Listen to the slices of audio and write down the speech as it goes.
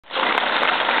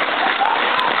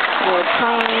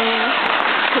trying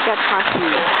to get past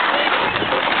you.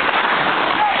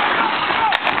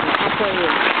 After you.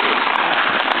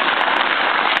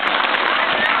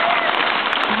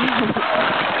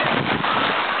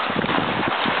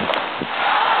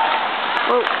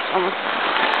 Oh, almost.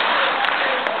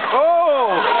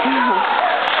 Oh!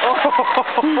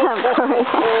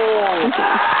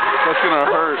 That's gonna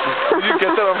hurt. Did you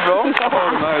get that on film? Oh,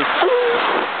 nice.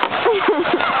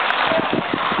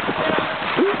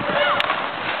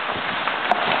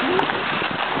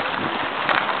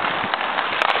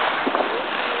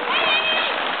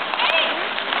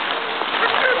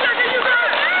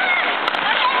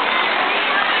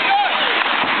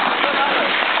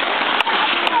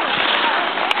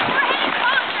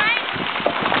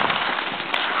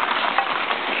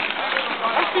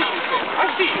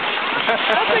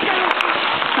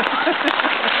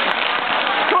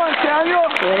 Come on, Daniel.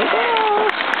 There you go.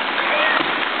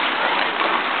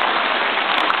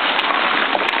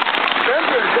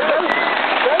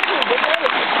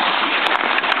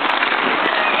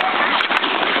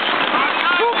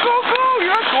 Go, go, go.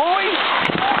 You're a goalie.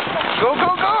 Go, go,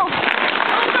 go.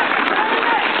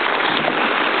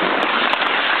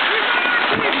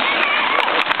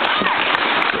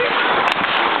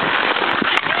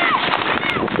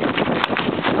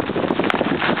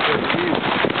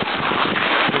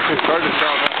 It's hard to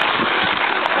tell, man.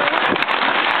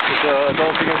 It's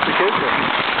adults against the kids.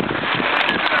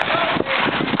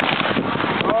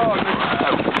 Oh,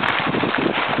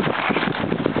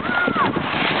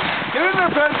 get in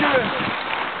there, Benjamin.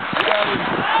 Get in.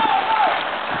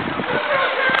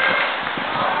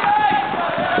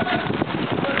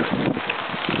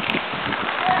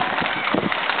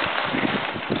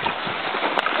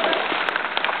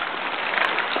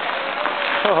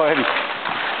 Oh, Eddie.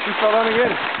 She fell down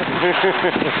again.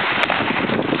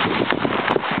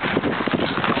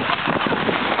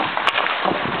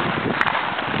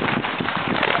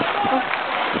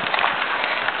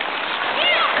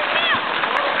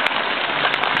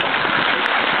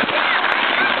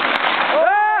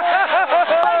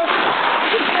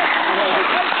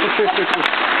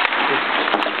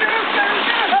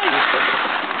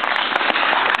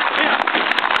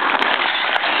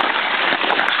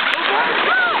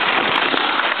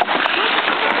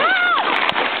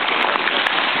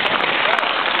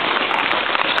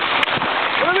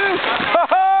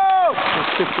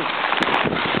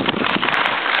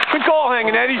 Good goal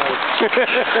hanging, Eddie.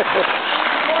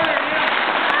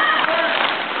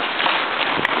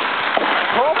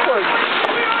 Crawford.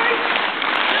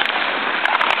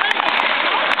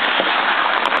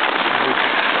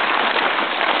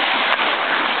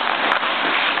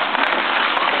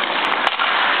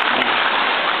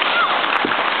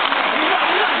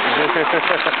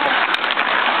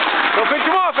 Go pick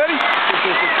him off, Eddie.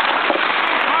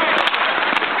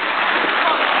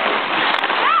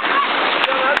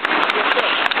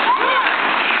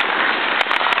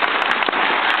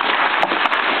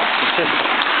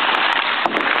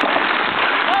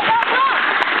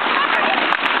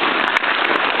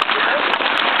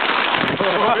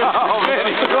 Oh, man,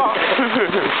 he's wrong.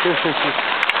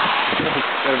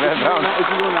 Got a bad bounce. Is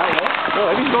he going that way? No, I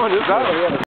think he's going this way.